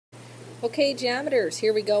Okay, geometers,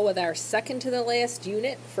 here we go with our second to the last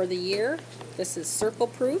unit for the year. This is circle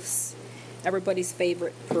proofs, everybody's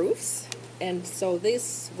favorite proofs. And so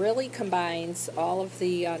this really combines all of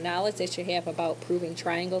the knowledge that you have about proving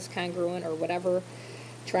triangles congruent or whatever,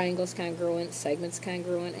 triangles congruent, segments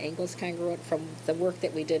congruent, angles congruent from the work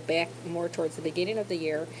that we did back more towards the beginning of the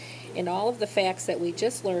year, and all of the facts that we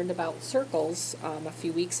just learned about circles a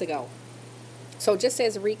few weeks ago. So just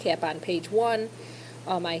as a recap, on page 1,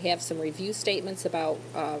 I have some review statements about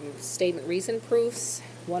statement reason proofs.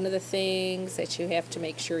 One of the things that you have to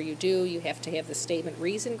make sure you do, you have to have the statement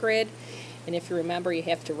reason grid. And if you remember, you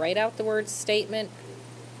have to write out the word statement.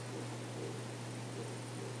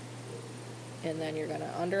 And then you're going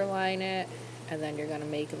to underline it. And then you're going to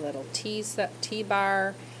make a little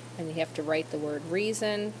T-bar. And you have to write the word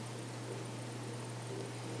reason.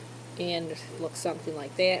 And look something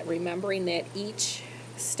like that. Remembering that each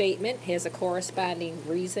statement has a corresponding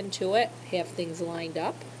reason to it, have things lined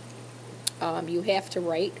up. You have to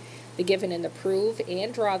write the given and the prove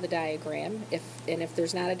and draw the diagram. If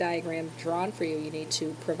there's not a diagram drawn for you, you need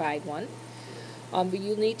to provide one.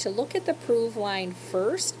 You need to look at the prove line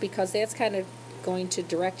first, because that's kind of going to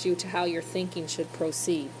direct you to how your thinking should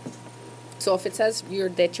proceed. So if it says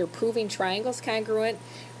that you're proving triangles congruent,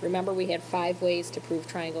 remember we had 5 ways to prove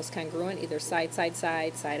triangles congruent, either side, side,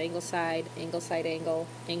 side, side, angle,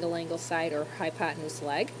 angle, side, or hypotenuse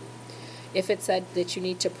leg. If it said that you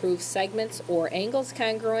need to prove segments or angles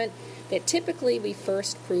congruent, that typically we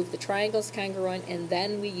first prove the triangles congruent and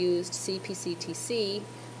then we used CPCTC,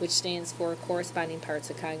 which stands for corresponding parts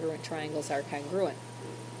of congruent triangles are congruent.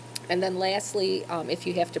 And then lastly, if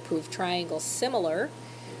you have to prove triangles similar,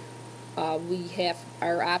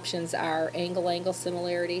 our options are angle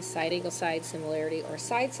similarity, side similarity, or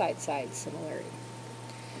side similarity.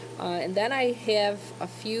 And then I have a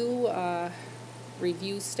few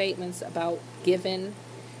review statements about given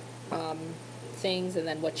things, and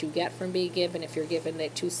then what you get from being given. If you're given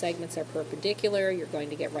that 2 segments are perpendicular, you're going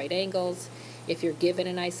to get right angles. If you're given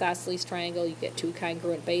an isosceles triangle, you get 2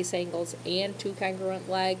 congruent base angles and 2 congruent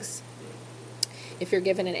legs. If you're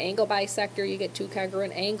given an angle bisector, you get 2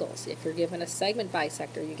 congruent angles. If you're given a segment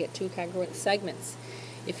bisector, you get 2 congruent segments.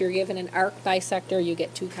 If you're given an arc bisector, you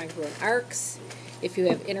get 2 congruent arcs. If you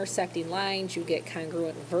have intersecting lines, you get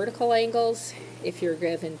congruent vertical angles. If you're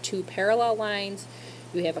given 2 parallel lines,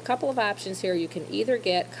 you have a couple of options here. You can either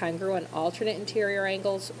get congruent alternate interior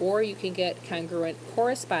angles, or you can get congruent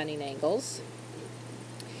corresponding angles.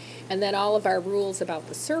 And then all of our rules about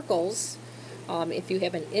the circles. If you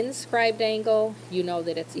have an inscribed angle, you know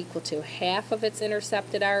that it's equal to half of its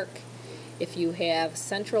intercepted arc. If you have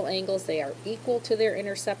central angles, they are equal to their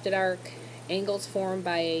intercepted arc. Angles formed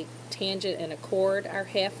by a tangent and a chord are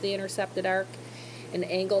half the intercepted arc. And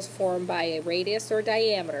angles formed by a radius or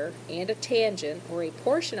diameter and a tangent, or a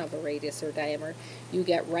portion of a radius or diameter, you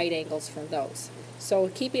get right angles from those. So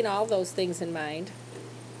keeping all those things in mind,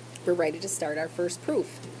 we're ready to start our first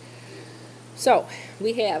proof. So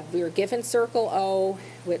we were given circle O,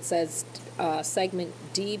 which says segment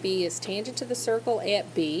DB is tangent to the circle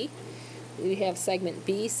at B. We have segment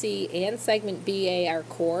BC and segment BA are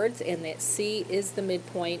chords, and that C is the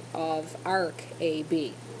midpoint of arc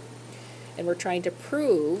AB. And we're trying to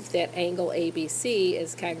prove that angle ABC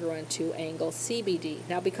is congruent to angle CBD.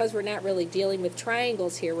 Now, because we're not really dealing with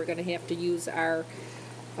triangles here, we're going to have to use our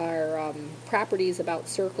properties about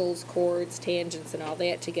circles, chords, tangents, and all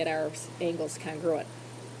that to get our angles congruent.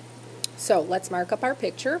 So let's mark up our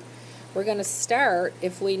picture. We're going to start,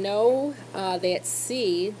 if we know that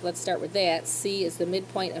C, let's start with that, C is the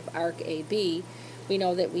midpoint of arc AB, we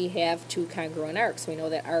know that we have 2 congruent arcs. We know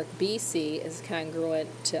that arc BC is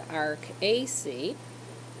congruent to arc AC.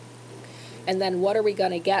 And then what are we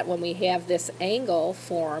going to get when we have this angle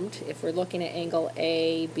formed? If we're looking at angle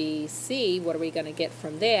ABC, what are we going to get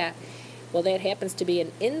from that? Well, that happens to be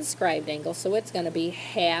an inscribed angle, so it's going to be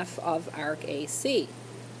half of arc AC.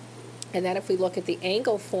 And then if we look at the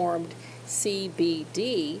angle formed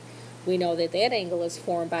CBD, we know that that angle is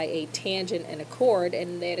formed by a tangent and a chord,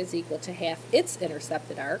 and that is equal to half its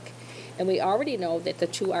intercepted arc. And we already know that the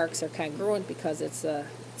 2 arcs are congruent because it's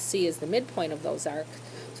C is the midpoint of those arcs.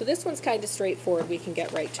 So this one's kind of straightforward. We can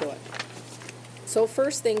get right to it. So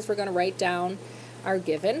first things, we're going to write down our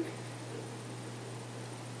given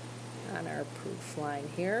on our proof line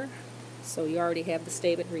here. So you already have the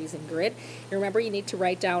statement reason grid. And remember, you need to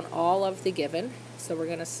write down all of the given. So we're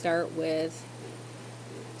going to start with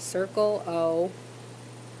circle O,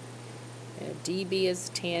 and DB is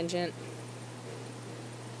tangent,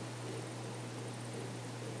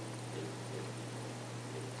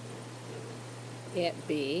 at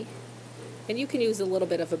B, and you can use a little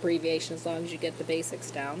bit of abbreviation as long as you get the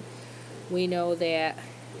basics down. We know that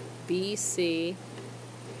BC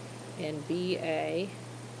and BA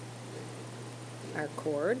are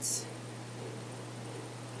chords.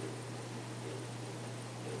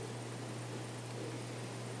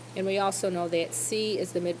 And we also know that C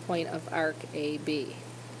is the midpoint of arc AB.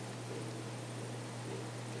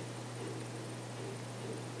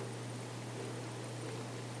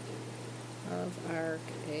 Of arc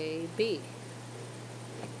AB.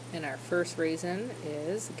 And our first reason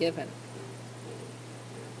is given.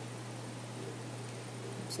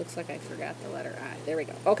 This looks like I forgot the letter I. There we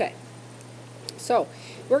go. Okay. So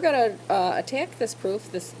we're going to attack this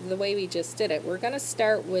proof the way we just did it. We're going to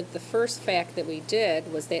start with the first fact that we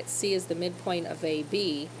did was that C is the midpoint of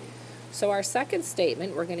AB. So our second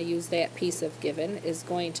statement, we're going to use that piece of given, is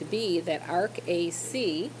going to be that arc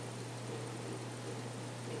AC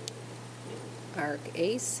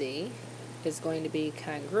is going to be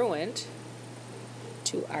congruent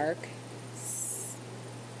to arc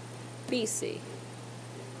BC.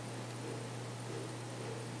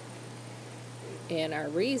 And our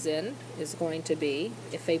reason is going to be,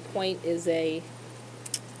 if a point is a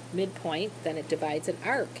midpoint, then it divides an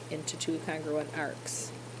arc into two congruent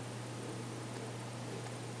arcs.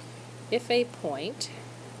 If a point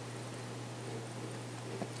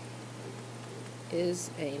is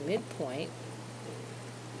a midpoint,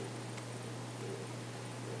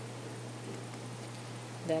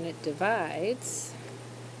 then it divides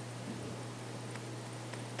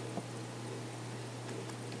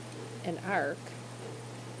an arc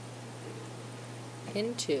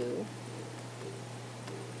into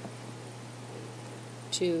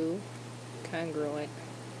two congruent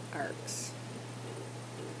arcs.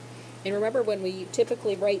 And remember, when we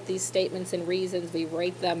typically write these statements and reasons, we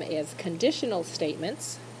write them as conditional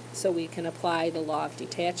statements so we can apply the law of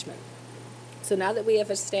detachment. So now that we have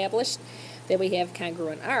established that we have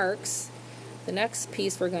congruent arcs, the next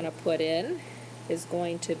piece we're going to put in is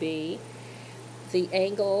going to be the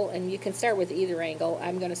angle, and you can start with either angle.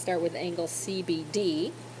 I'm going to start with angle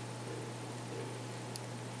CBD.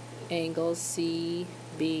 Angle CBD.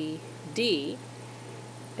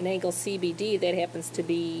 An angle CBD, that happens to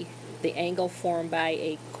be the angle formed by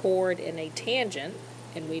a chord and a tangent,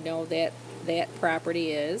 and we know that that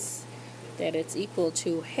property is that it's equal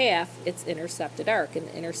to half its intercepted arc, and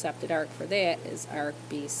the intercepted arc for that is arc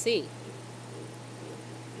BC.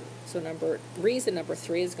 So reason number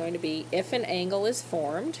 3 is going to be, if an angle is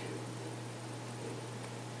formed,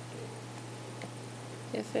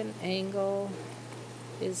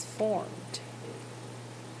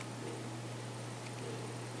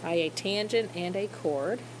 by a tangent and a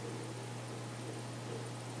chord,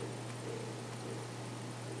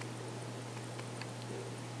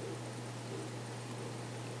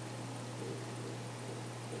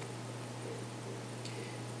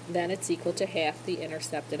 then it's equal to half the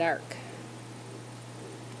intercepted arc.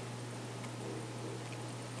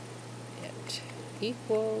 It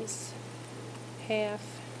equals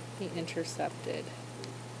half the intercepted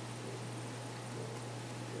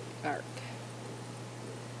arc.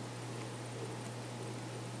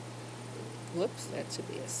 Whoops, that should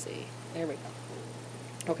be a C. There we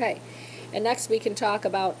go. Okay, and next we can talk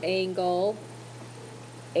about angle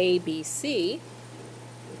ABC.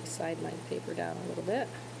 Slide my paper down a little bit.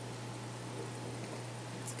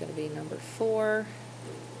 It's going to be number 4.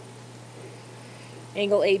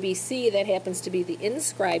 Angle ABC, that happens to be the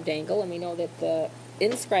inscribed angle, and we know that the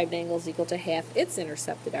inscribed angle is equal to half its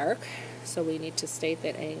intercepted arc, so we need to state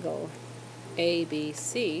that angle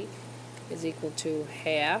ABC is equal to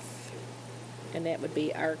half, and that would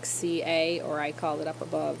be arc CA, or I call it up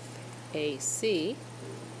above AC.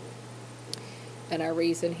 And our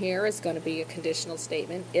reason here is going to be a conditional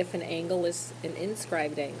statement. If an angle is an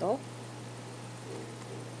inscribed angle,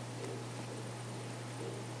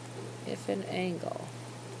 if an angle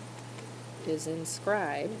is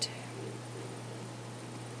inscribed,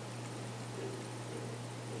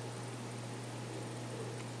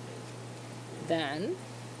 then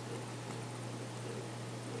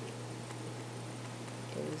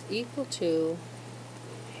it is equal to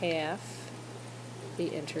half the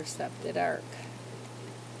intercepted arc.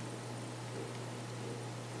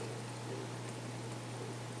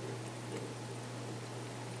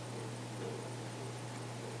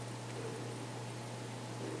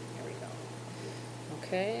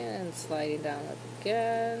 Okay, and sliding down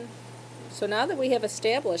again. So now that we have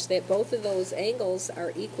established that both of those angles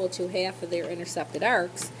are equal to half of their intercepted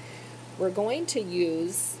arcs, we're going to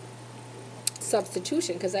use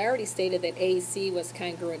substitution, because I already stated that AC was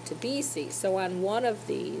congruent to BC. So on one of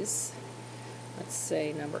these, let's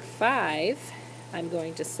say number 5, I'm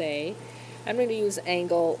going to use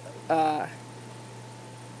angle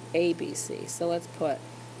ABC. So let's put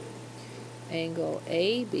angle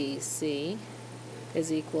ABC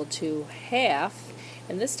is equal to half,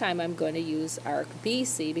 and this time I'm going to use arc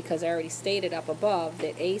BC because I already stated up above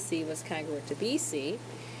that AC was congruent to BC,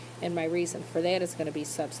 and my reason for that is going to be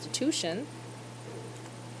substitution.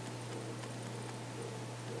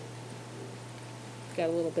 Got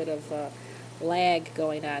a little bit of lag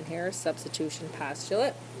going on here, substitution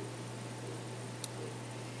postulate.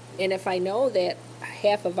 And if I know that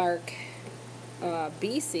half of arc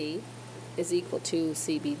BC is equal to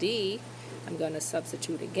CBD, I'm going to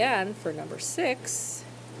substitute again for number 6,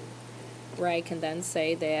 where I can then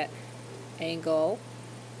say that angle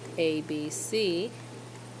ABC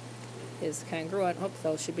is congruent. Oops,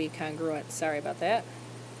 those should be congruent. Sorry about that.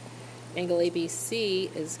 Angle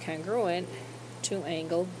ABC is congruent to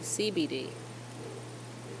angle CBD.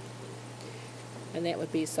 And that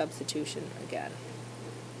would be substitution again.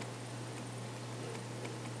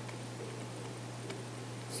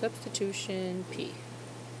 Substitution P.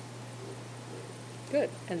 Good.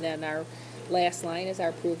 And then our last line is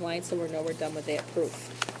our proof line, so we're done with that proof.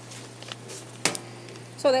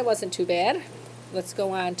 So that wasn't too bad. Let's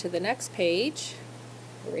go on to the next page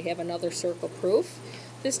where we have another circle proof.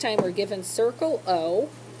 This time we're given circle O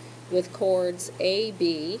with chords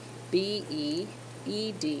AB, BE,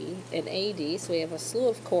 ED, and AD. So we have a slew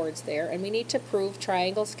of chords there, and we need to prove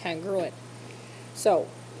triangles congruent. So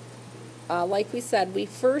like we said, we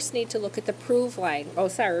first need to look at the prove line. Oh,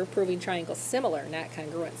 sorry, we're proving triangles similar, not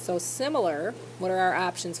congruent. So similar, what are our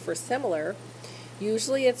options for similar?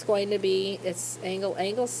 Usually it's going to be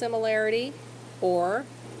angle similarity, or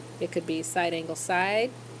it could be side angle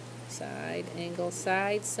side angle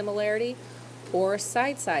side similarity, or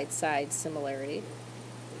side similarity.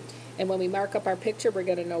 And when we mark up our picture, we're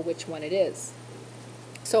going to know which one it is.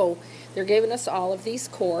 So they're giving us all of these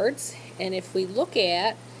chords, and if we look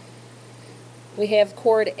at, we have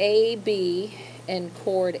chord AB and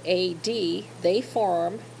chord AD, they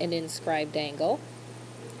form an inscribed angle.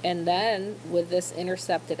 And then with this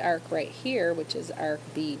intercepted arc right here, which is arc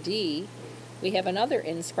BD, we have another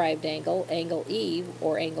inscribed angle, angle E,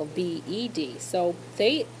 or angle BED. So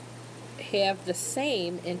they have the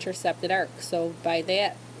same intercepted arc. So by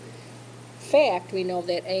that fact, we know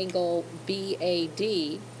that angle BAD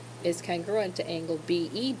is congruent to angle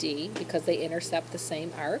BED because they intercept the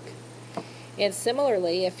same arc. And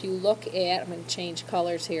similarly, if you look at, I'm going to change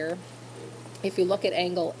colors here, if you look at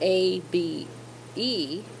angle ABE,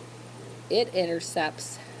 it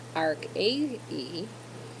intercepts arc AE,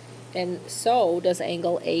 and so does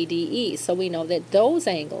angle ADE. So we know that those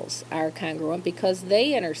angles are congruent because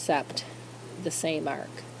they intercept the same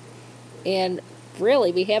arc. And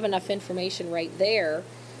really, we have enough information right there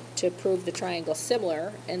to prove the triangle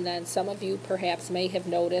similar. And then some of you perhaps may have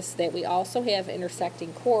noticed that we also have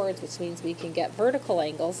intersecting chords, which means we can get vertical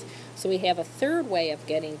angles. So we have a third way of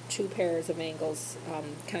getting two pairs of angles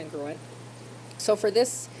congruent. So for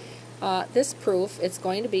this proof, it's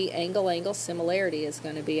going to be angle similarity is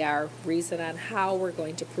going to be our reason on how we're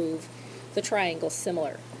going to prove the triangle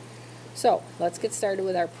similar. So let's get started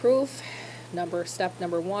with our proof. Step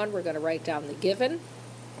number 1, we're going to write down the given.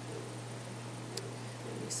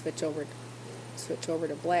 Switch over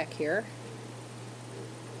to black here.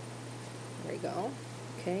 There we go.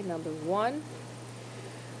 Okay, number 1.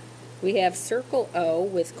 We have circle O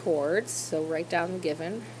with chords, so write down the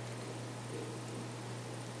given.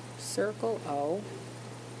 Circle O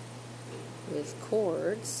with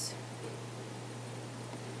chords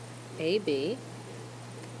AB,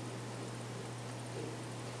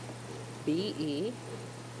 BE,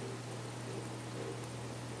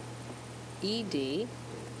 ED,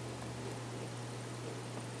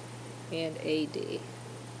 and AD.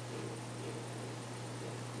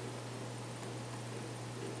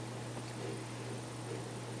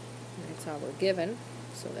 That's all we're given.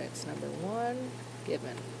 So that's number 1,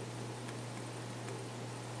 given.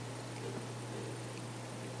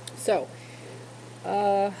 So,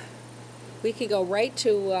 we could go right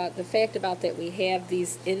to the fact about that we have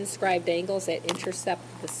these inscribed angles that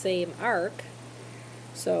intercept the same arc.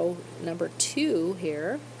 So, number 2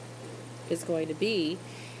 here is going to be,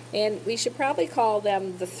 and we should probably call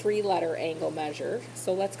them the 3-letter angle measure.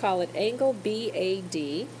 So, let's call it angle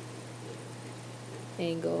BAD.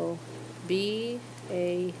 Angle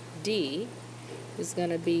BAD is going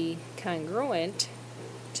to be congruent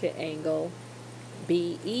to angle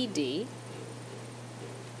BED.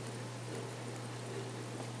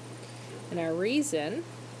 And our reason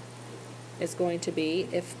is going to be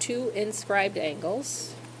if two inscribed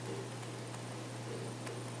angles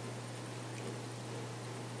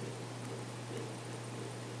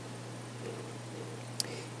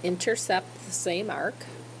intercept the same arc.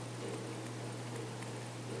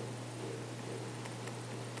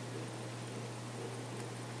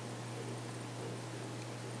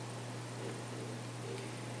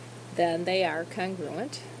 Then they are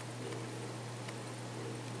congruent.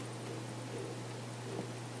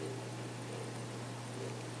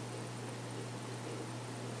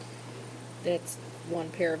 That's one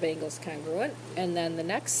pair of angles congruent. And then the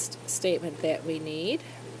next statement that we need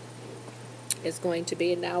is going to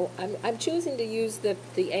be, and now I'm choosing to use the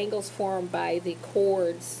angles formed by the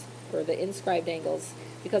chords, or the inscribed angles,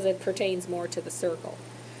 because it pertains more to the circle.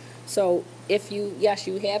 So if you, yes,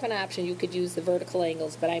 you have an option, you could use the vertical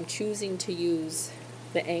angles, but I'm choosing to use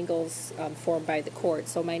the angles formed by the chord.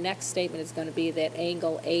 So my next statement is going to be that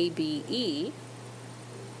angle ABE,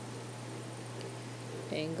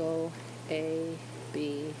 angle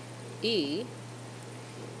ABE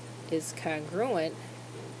is congruent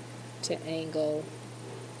to angle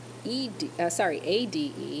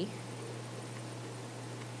ADE,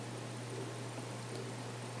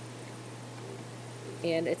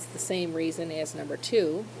 and it's the same reason as number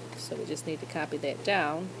 2, so we just need to copy that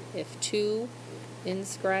down. If two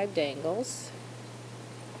inscribed angles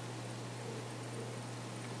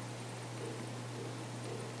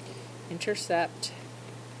intercept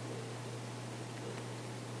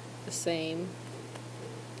the same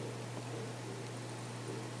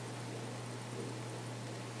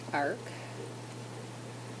arc,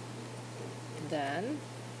 then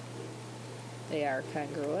they are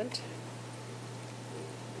congruent.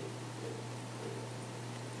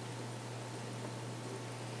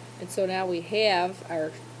 And so now we have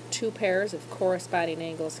our two pairs of corresponding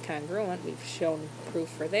angles congruent. We've shown proof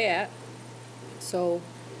for that. So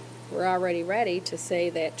we're already ready to say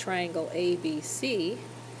that triangle ABC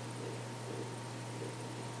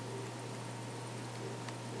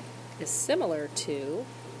is similar to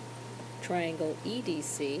triangle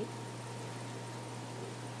EDC,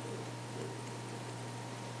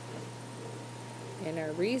 and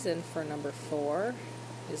our reason for number 4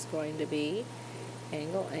 is going to be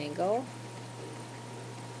angle-angle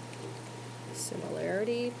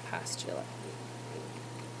similarity postulate.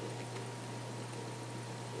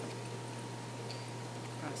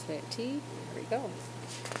 Cross that T, there we go.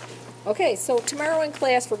 Okay, so tomorrow in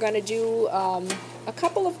class we're going to do a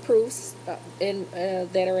couple of proofs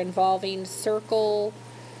that are involving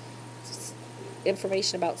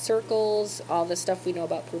information about circles, all the stuff we know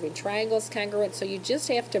about proving triangles congruent. So you just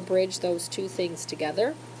have to bridge those two things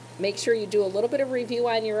together. Make sure you do a little bit of review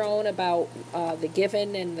on your own about the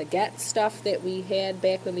given and the get stuff that we had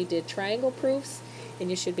back when we did triangle proofs, and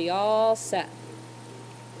you should be all set.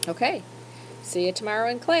 Okay, see you tomorrow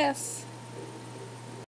in class.